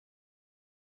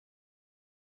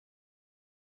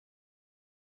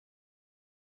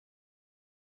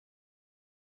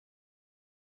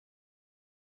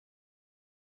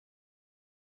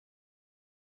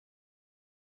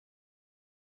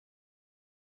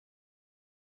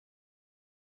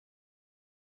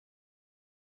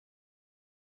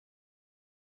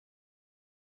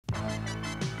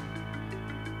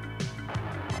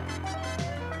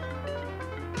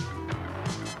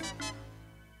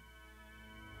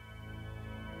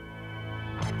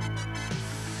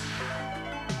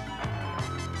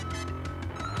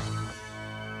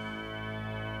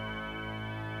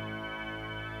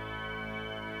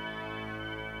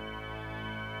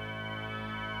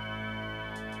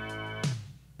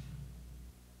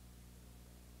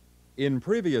In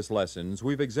previous lessons,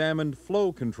 we've examined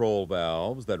flow control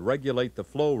valves that regulate the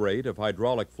flow rate of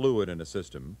hydraulic fluid in a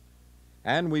system,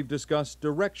 and we've discussed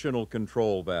directional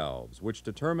control valves, which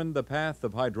determine the path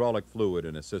of hydraulic fluid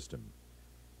in a system.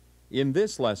 In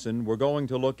this lesson, we're going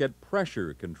to look at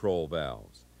pressure control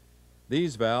valves.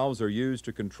 These valves are used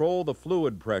to control the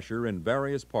fluid pressure in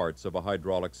various parts of a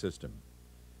hydraulic system.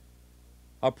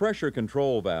 A pressure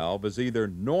control valve is either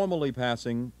normally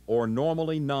passing or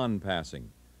normally non-passing,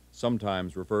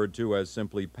 sometimes referred to as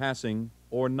simply passing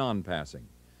or non-passing,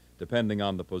 depending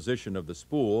on the position of the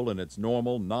spool in its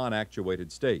normal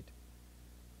non-actuated state.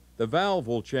 The valve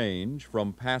will change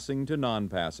from passing to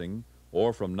non-passing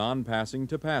or from non-passing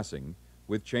to passing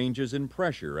with changes in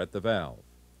pressure at the valve.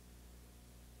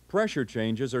 Pressure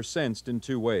changes are sensed in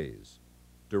two ways: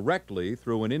 directly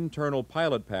through an internal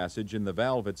pilot passage in the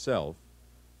valve itself,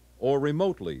 or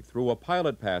remotely through a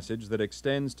pilot passage that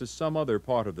extends to some other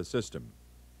part of the system.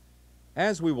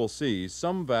 As we will see,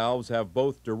 some valves have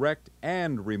both direct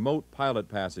and remote pilot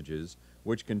passages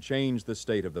which can change the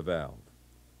state of the valve.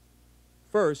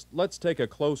 First, let's take a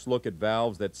close look at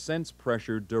valves that sense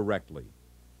pressure directly.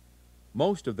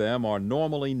 Most of them are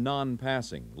normally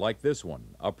non-passing, like this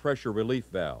one, a pressure relief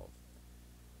valve.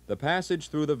 The passage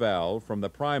through the valve from the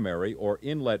primary or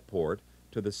inlet port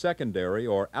to the secondary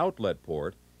or outlet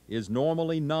port is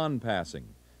normally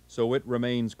non-passing, so it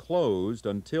remains closed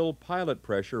until pilot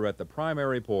pressure at the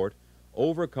primary port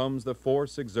overcomes the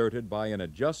force exerted by an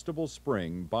adjustable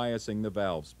spring biasing the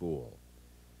valve spool.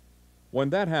 When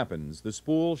that happens, the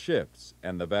spool shifts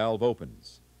and the valve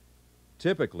opens.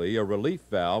 Typically, a relief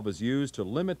valve is used to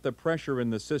limit the pressure in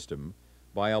the system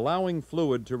by allowing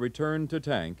fluid to return to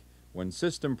tank when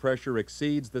system pressure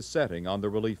exceeds the setting on the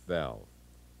relief valve.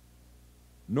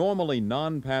 Normally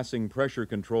non-passing pressure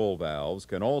control valves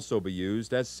can also be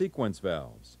used as sequence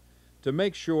valves to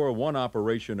make sure one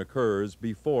operation occurs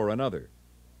before another.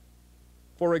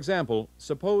 For example,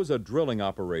 suppose a drilling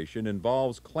operation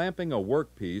involves clamping a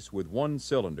workpiece with one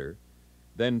cylinder,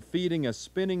 then feeding a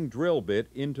spinning drill bit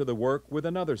into the work with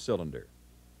another cylinder.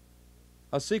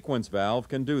 A sequence valve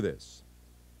can do this.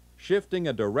 Shifting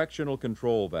a directional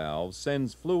control valve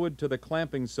sends fluid to the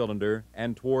clamping cylinder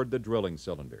and toward the drilling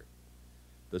cylinder.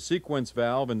 The sequence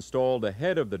valve installed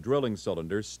ahead of the drilling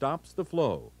cylinder stops the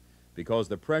flow because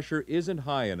the pressure isn't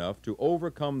high enough to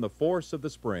overcome the force of the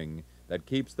spring that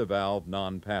keeps the valve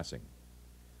non-passing.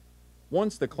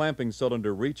 Once the clamping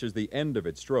cylinder reaches the end of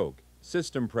its stroke,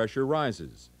 system pressure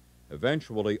rises,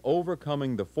 eventually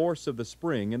overcoming the force of the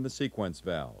spring in the sequence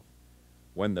valve.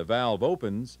 When the valve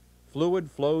opens,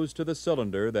 fluid flows to the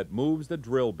cylinder that moves the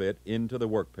drill bit into the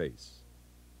workpiece.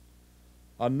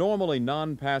 A normally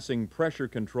non-passing pressure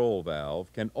control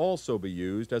valve can also be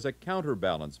used as a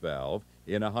counterbalance valve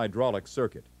in a hydraulic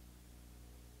circuit.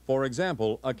 For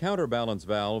example, a counterbalance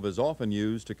valve is often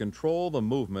used to control the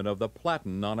movement of the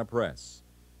platen on a press.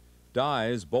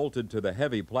 Dies bolted to the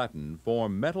heavy platen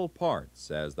form metal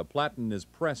parts as the platen is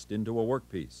pressed into a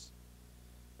workpiece.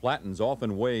 Platens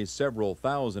often weigh several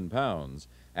thousand pounds,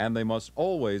 and they must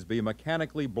always be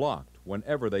mechanically blocked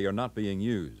whenever they are not being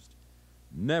used.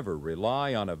 Never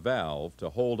rely on a valve to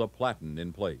hold a platen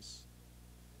in place.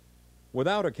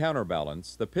 Without a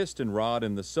counterbalance, the piston rod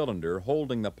in the cylinder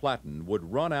holding the platen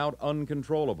would run out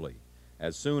uncontrollably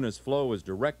as soon as flow is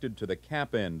directed to the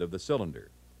cap end of the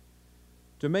cylinder.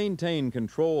 To maintain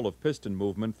control of piston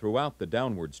movement throughout the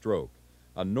downward stroke,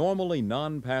 a normally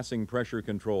non-passing pressure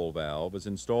control valve is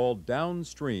installed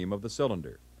downstream of the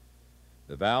cylinder.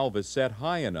 The valve is set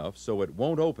high enough so it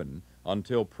won't open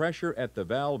until pressure at the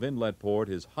valve inlet port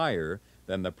is higher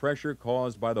than the pressure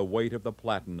caused by the weight of the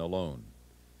platen alone.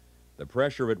 The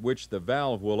pressure at which the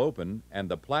valve will open and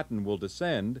the platen will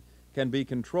descend can be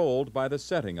controlled by the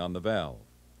setting on the valve.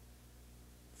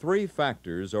 Three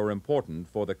factors are important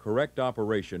for the correct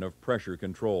operation of pressure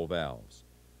control valves: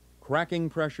 cracking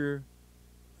pressure,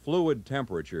 fluid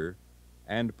temperature,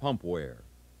 and pump wear.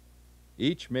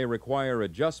 Each may require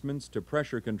adjustments to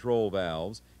pressure control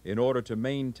valves in order to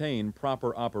maintain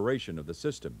proper operation of the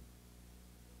system.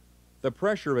 The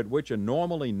pressure at which a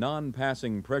normally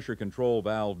non-passing pressure control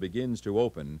valve begins to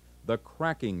open, the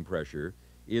cracking pressure,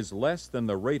 is less than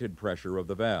the rated pressure of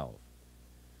the valve.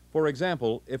 For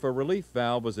example, if a relief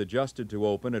valve is adjusted to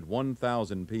open at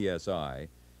 1,000 psi,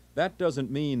 that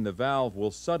doesn't mean the valve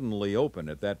will suddenly open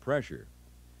at that pressure.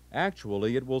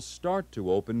 Actually, it will start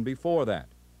to open before that,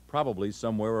 probably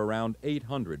somewhere around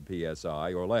 800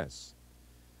 psi or less.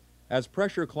 As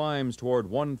pressure climbs toward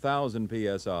 1,000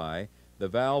 psi, the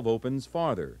valve opens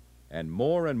farther, and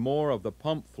more of the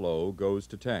pump flow goes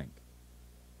to tank.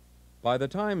 By the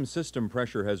time system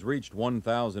pressure has reached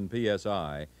 1,000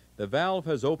 psi, the valve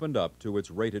has opened up to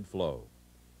its rated flow.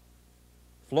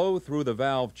 Flow through the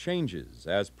valve changes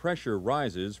as pressure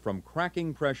rises from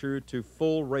cracking pressure to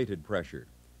full rated pressure.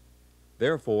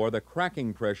 Therefore, the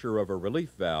cracking pressure of a relief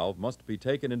valve must be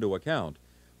taken into account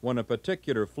when a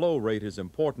particular flow rate is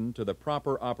important to the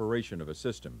proper operation of a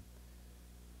system.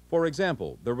 For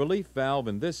example, the relief valve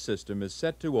in this system is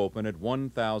set to open at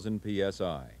 1,000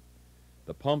 psi.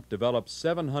 The pump develops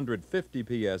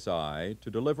 750 psi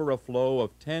to deliver a flow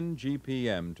of 10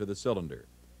 GPM to the cylinder.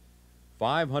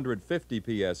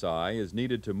 550 psi is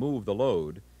needed to move the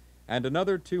load, and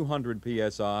another 200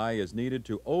 psi is needed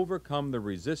to overcome the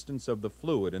resistance of the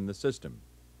fluid in the system.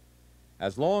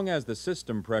 As long as the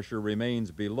system pressure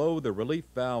remains below the relief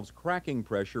valve's cracking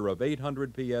pressure of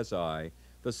 800 psi,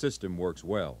 the system works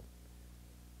well.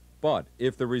 But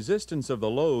if the resistance of the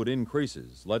load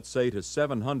increases, let's say to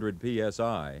 700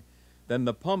 psi, then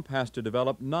the pump has to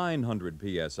develop 900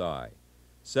 psi,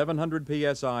 700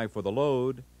 psi for the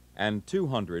load and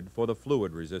 200 for the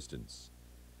fluid resistance.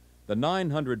 The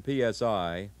 900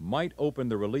 psi might open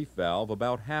the relief valve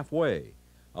about halfway,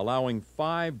 allowing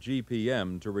 5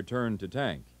 GPM to return to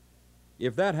tank.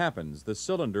 If that happens, the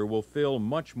cylinder will fill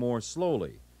much more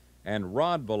slowly, and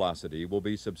rod velocity will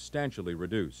be substantially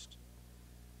reduced.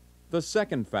 The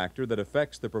second factor that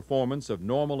affects the performance of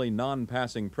normally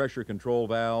non-passing pressure control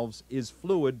valves is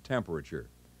fluid temperature.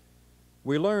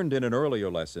 We learned in an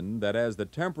earlier lesson that as the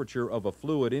temperature of a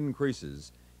fluid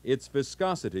increases, its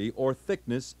viscosity or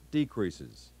thickness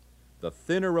decreases. The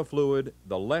thinner a fluid,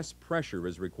 the less pressure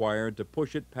is required to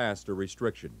push it past a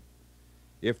restriction.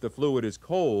 If the fluid is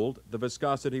cold, the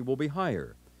viscosity will be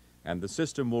higher, and the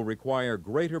system will require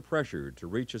greater pressure to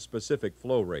reach a specific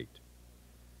flow rate.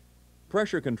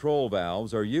 Pressure control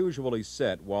valves are usually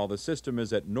set while the system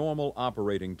is at normal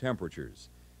operating temperatures,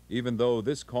 even though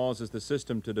this causes the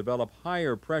system to develop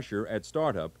higher pressure at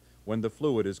startup when the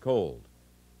fluid is cold.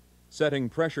 Setting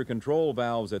pressure control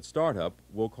valves at startup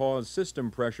will cause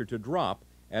system pressure to drop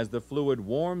as the fluid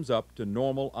warms up to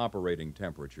normal operating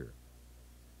temperature.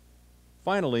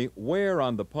 Finally, wear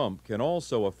on the pump can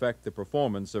also affect the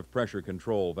performance of pressure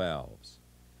control valves.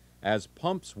 As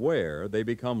pumps wear, they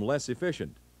become less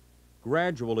efficient.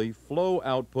 Gradually, flow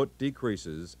output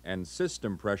decreases and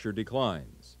system pressure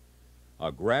declines.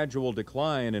 A gradual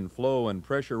decline in flow and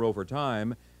pressure over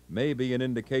time may be an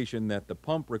indication that the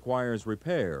pump requires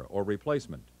repair or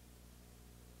replacement.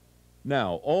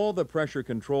 Now, all the pressure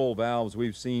control valves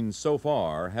we've seen so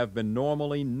far have been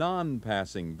normally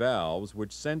non-passing valves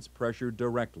which sense pressure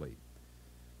directly.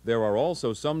 There are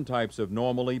also some types of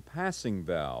normally passing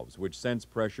valves which sense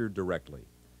pressure directly.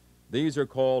 These are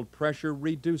called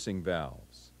pressure-reducing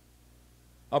valves.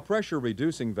 A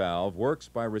pressure-reducing valve works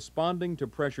by responding to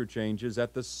pressure changes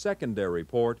at the secondary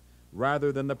port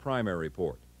rather than the primary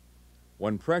port.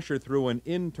 When pressure through an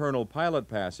internal pilot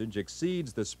passage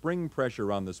exceeds the spring pressure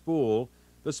on the spool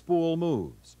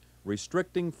moves,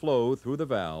 restricting flow through the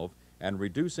valve and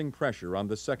reducing pressure on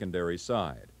the secondary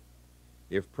side.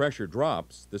 If pressure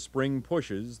drops, the spring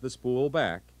pushes the spool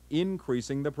back,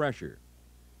 increasing the pressure.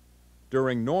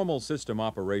 During normal system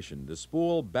operation, the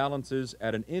spool balances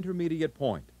at an intermediate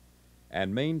point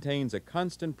and maintains a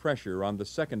constant pressure on the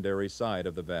secondary side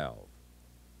of the valve.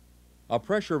 A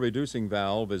pressure-reducing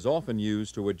valve is often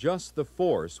used to adjust the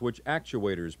force which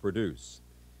actuators produce.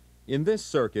 In this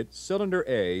circuit, cylinder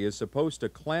A is supposed to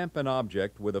clamp an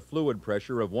object with a fluid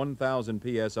pressure of 1,000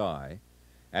 psi,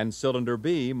 and cylinder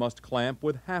B must clamp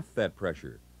with half that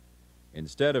pressure.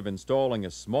 Instead of installing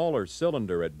a smaller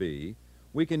cylinder at B,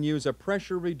 we can use a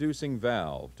pressure-reducing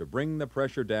valve to bring the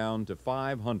pressure down to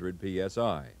 500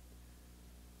 psi.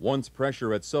 Once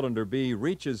pressure at cylinder B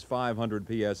reaches 500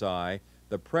 psi,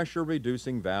 the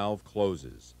pressure-reducing valve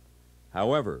closes.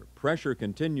 However, pressure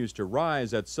continues to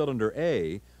rise at cylinder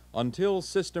A until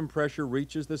system pressure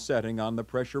reaches the setting on the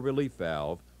pressure relief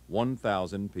valve,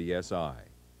 1,000 psi.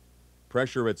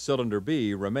 Pressure at cylinder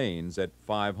B remains at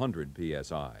 500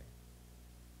 psi.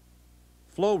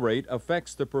 Flow rate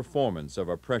affects the performance of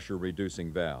a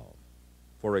pressure-reducing valve.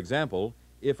 For example,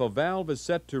 if a valve is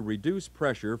set to reduce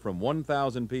pressure from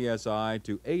 1,000 psi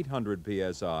to 800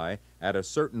 psi at a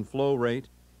certain flow rate,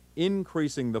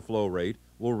 increasing the flow rate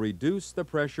will reduce the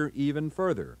pressure even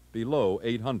further, below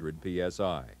 800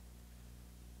 psi.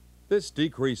 This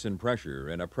decrease in pressure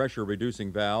in a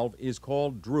pressure-reducing valve is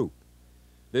called droop.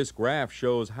 This graph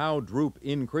shows how droop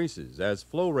increases as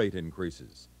flow rate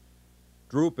increases.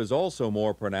 Droop is also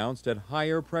more pronounced at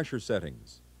higher pressure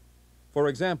settings. For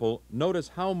example,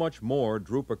 notice how much more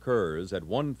droop occurs at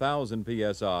 1,000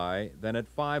 psi than at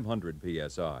 500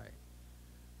 psi.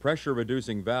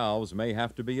 Pressure-reducing valves may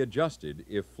have to be adjusted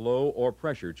if flow or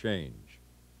pressure change.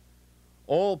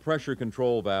 All pressure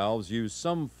control valves use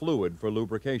some fluid for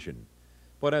lubrication,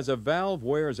 but as a valve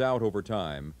wears out over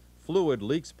time, fluid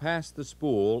leaks past the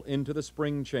spool into the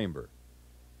spring chamber.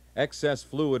 Excess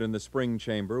fluid in the spring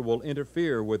chamber will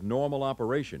interfere with normal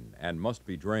operation and must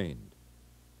be drained.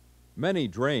 Many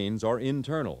drains are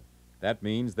internal. That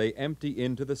means they empty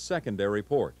into the secondary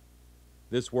port.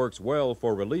 This works well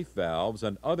for relief valves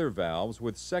and other valves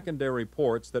with secondary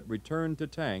ports that return to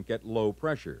tank at low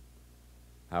pressure.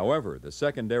 However, the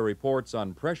secondary ports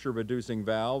on pressure-reducing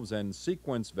valves and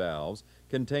sequence valves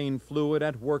contain fluid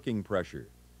at working pressure.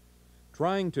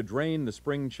 Trying to drain the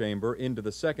spring chamber into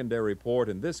the secondary port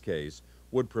in this case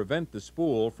would prevent the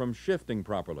spool from shifting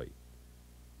properly.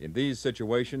 In these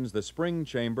situations, the spring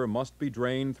chamber must be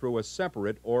drained through a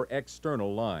separate or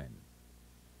external line.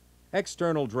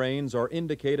 External drains are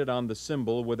indicated on the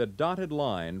symbol with a dotted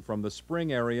line from the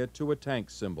spring area to a tank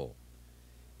symbol.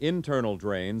 Internal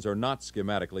drains are not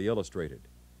schematically illustrated.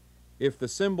 If the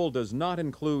symbol does not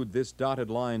include this dotted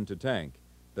line to tank,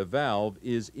 the valve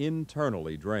is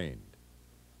internally drained.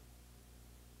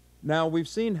 Now, we've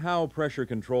seen how pressure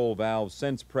control valves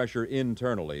sense pressure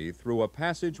internally through a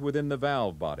passage within the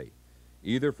valve body,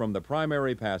 either from the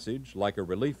primary passage, like a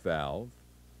relief valve,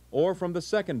 or from the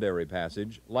secondary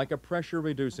passage, like a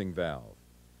pressure-reducing valve.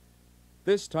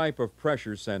 This type of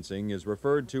pressure sensing is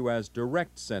referred to as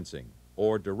direct sensing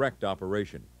or direct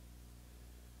operation.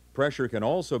 Pressure can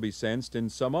also be sensed in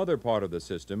some other part of the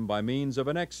system by means of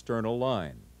an external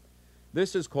line.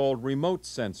 This is called remote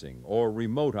sensing or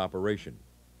remote operation.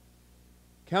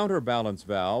 Counterbalance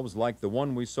valves, like the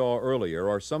one we saw earlier,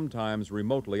 are sometimes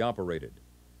remotely operated.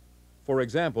 For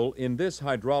example, in this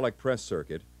hydraulic press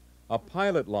circuit, a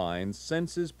pilot line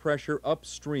senses pressure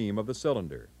upstream of the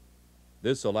cylinder.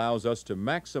 This allows us to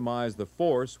maximize the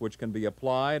force which can be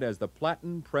applied as the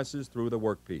platen presses through the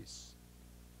workpiece.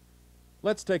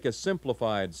 Let's take a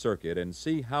simplified circuit and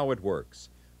see how it works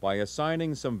by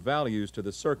assigning some values to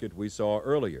the circuit we saw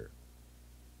earlier.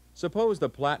 Suppose the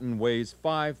platen weighs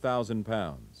 5,000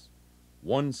 pounds.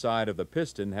 One side of the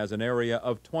piston has an area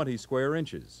of 20 square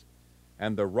inches,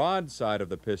 and the rod side of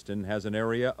the piston has an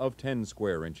area of 10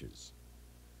 square inches.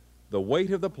 The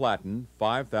weight of the platen,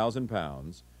 5,000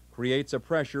 pounds, creates a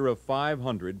pressure of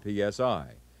 500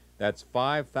 psi. That's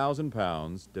 5,000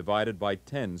 pounds divided by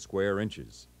 10 square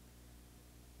inches.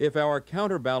 If our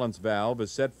counterbalance valve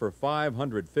is set for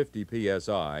 550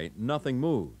 psi, nothing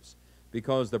moves,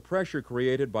 because the pressure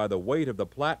created by the weight of the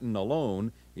platen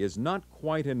alone is not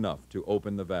quite enough to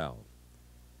open the valve.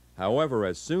 However,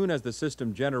 as soon as the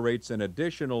system generates an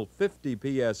additional 50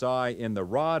 psi in the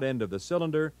rod end of the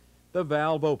cylinder, the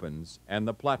valve opens and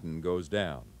the platen goes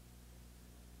down.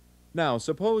 Now,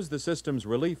 suppose the system's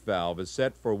relief valve is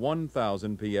set for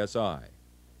 1,000 psi.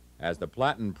 As the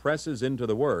platen presses into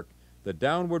the work, the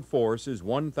downward force is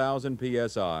 1,000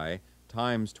 psi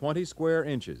times 20 square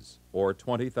inches, or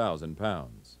 20,000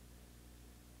 pounds.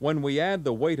 When we add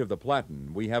the weight of the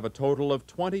platen, we have a total of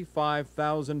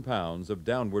 25,000 pounds of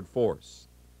downward force.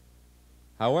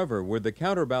 However, with the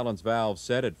counterbalance valve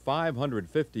set at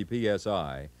 550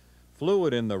 psi,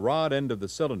 fluid in the rod end of the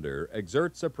cylinder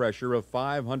exerts a pressure of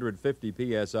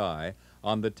 550 psi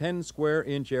on the 10 square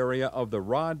inch area of the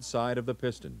rod side of the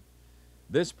piston.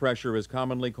 This pressure is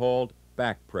commonly called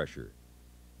back pressure.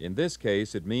 In this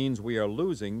case, it means we are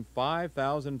losing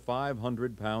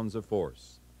 5,500 pounds of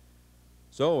force.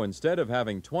 So instead of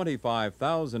having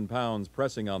 25,000 pounds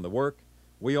pressing on the work,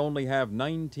 we only have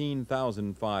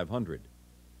 19,500.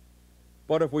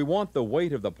 But if we want the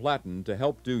weight of the platen to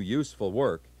help do useful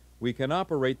work, we can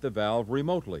operate the valve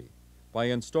remotely by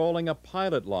installing a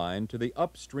pilot line to the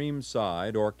upstream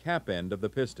side or cap end of the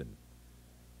piston.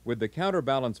 With the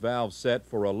counterbalance valve set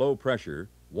for a low pressure,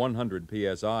 100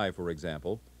 psi for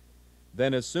example,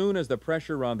 then as soon as the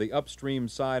pressure on the upstream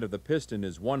side of the piston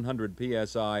is 100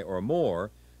 psi or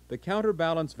more, the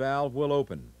counterbalance valve will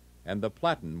open and the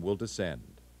platen will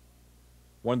descend.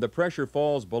 When the pressure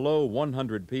falls below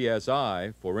 100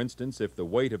 psi, for instance if the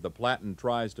weight of the platen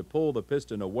tries to pull the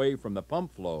piston away from the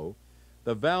pump flow,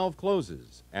 the valve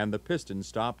closes and the piston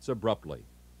stops abruptly.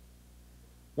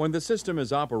 When the system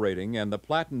is operating and the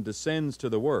platen descends to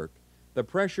the work, the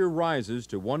pressure rises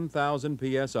to 1,000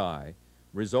 psi,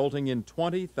 resulting in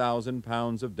 20,000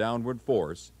 pounds of downward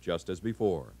force, just as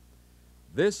before.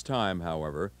 This time,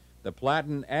 however, the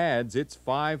platen adds its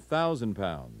 5,000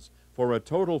 pounds for a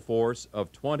total force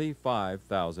of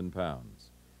 25,000 pounds.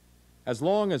 As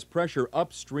long as pressure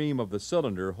upstream of the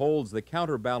cylinder holds the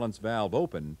counterbalance valve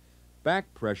open,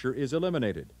 back pressure is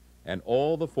eliminated and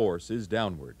all the force is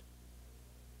downward.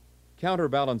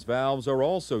 Counterbalance valves are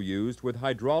also used with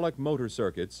hydraulic motor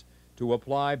circuits to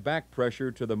apply back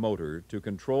pressure to the motor to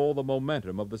control the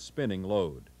momentum of the spinning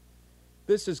load.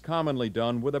 This is commonly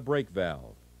done with a brake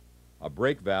valve. A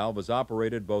brake valve is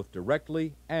operated both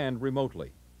directly and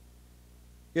remotely.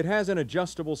 It has an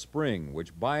adjustable spring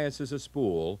which biases a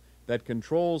spool that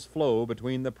controls flow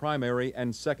between the primary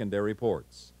and secondary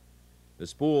ports. The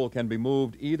spool can be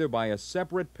moved either by a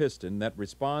separate piston that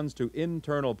responds to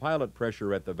internal pilot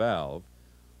pressure at the valve,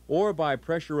 or by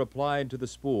pressure applied to the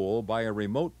spool by a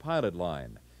remote pilot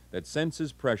line that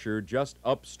senses pressure just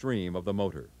upstream of the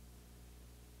motor.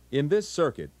 In this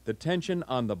circuit, the tension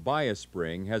on the bias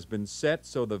spring has been set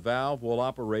so the valve will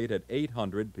operate at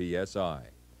 800 psi.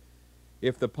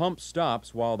 If the pump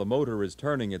stops while the motor is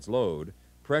turning its load,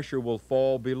 pressure will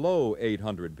fall below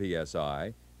 800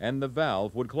 psi and the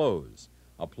valve would close,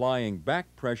 applying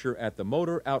back pressure at the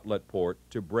motor outlet port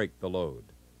to break the load.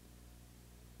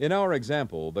 In our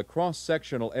example, the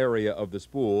cross-sectional area of the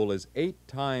spool is 8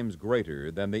 times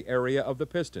greater than the area of the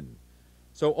piston,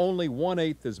 so only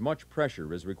 1/8 as much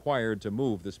pressure is required to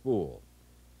move the spool.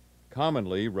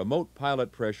 Commonly, remote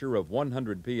pilot pressure of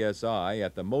 100 psi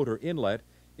at the motor inlet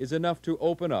is enough to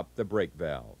open up the brake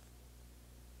valve.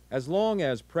 As long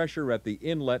as pressure at the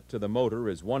inlet to the motor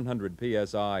is 100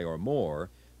 psi or more,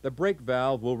 the brake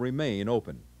valve will remain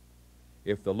open.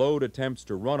 If the load attempts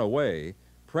to run away,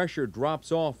 pressure drops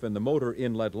off in the motor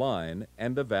inlet line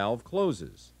and the valve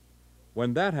closes.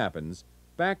 When that happens,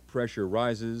 back pressure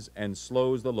rises and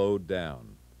slows the load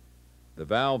down. The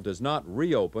valve does not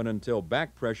reopen until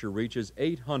back pressure reaches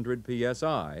 800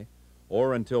 psi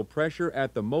or until pressure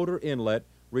at the motor inlet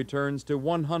returns to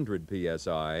 100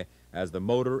 psi as the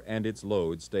motor and its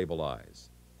load stabilize.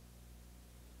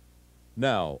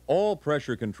 Now, all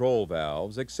pressure control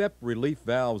valves, except relief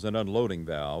valves and unloading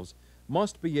valves,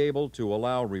 must be able to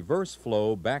allow reverse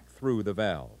flow back through the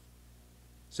valve.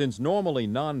 Since normally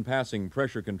non-passing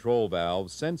pressure control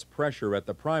valves sense pressure at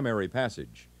the primary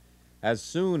passage, as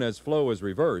soon as flow is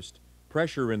reversed,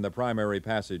 pressure in the primary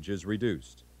passage is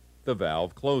reduced. The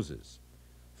valve closes.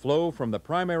 Flow from the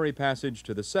primary passage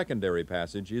to the secondary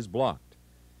passage is blocked.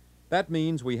 That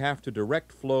means we have to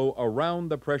direct flow around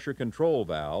the pressure control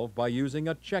valve by using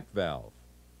a check valve.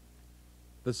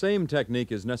 The same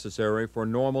technique is necessary for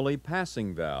normally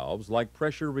passing valves like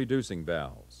pressure-reducing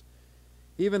valves.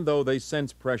 Even though they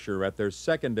sense pressure at their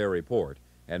secondary port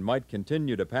and might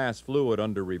continue to pass fluid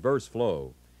under reverse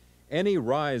flow, any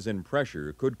rise in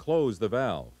pressure could close the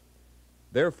valve.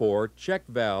 Therefore, check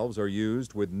valves are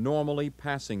used with normally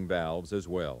passing valves as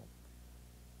well.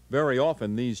 Very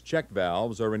often, these check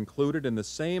valves are included in the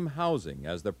same housing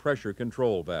as the pressure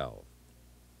control valve.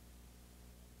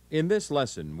 In this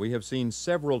lesson, we have seen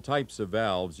several types of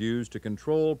valves used to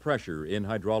control pressure in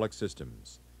hydraulic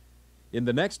systems. In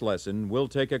the next lesson, we'll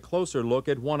take a closer look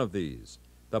at one of these,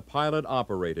 the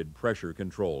pilot-operated pressure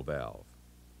control valve.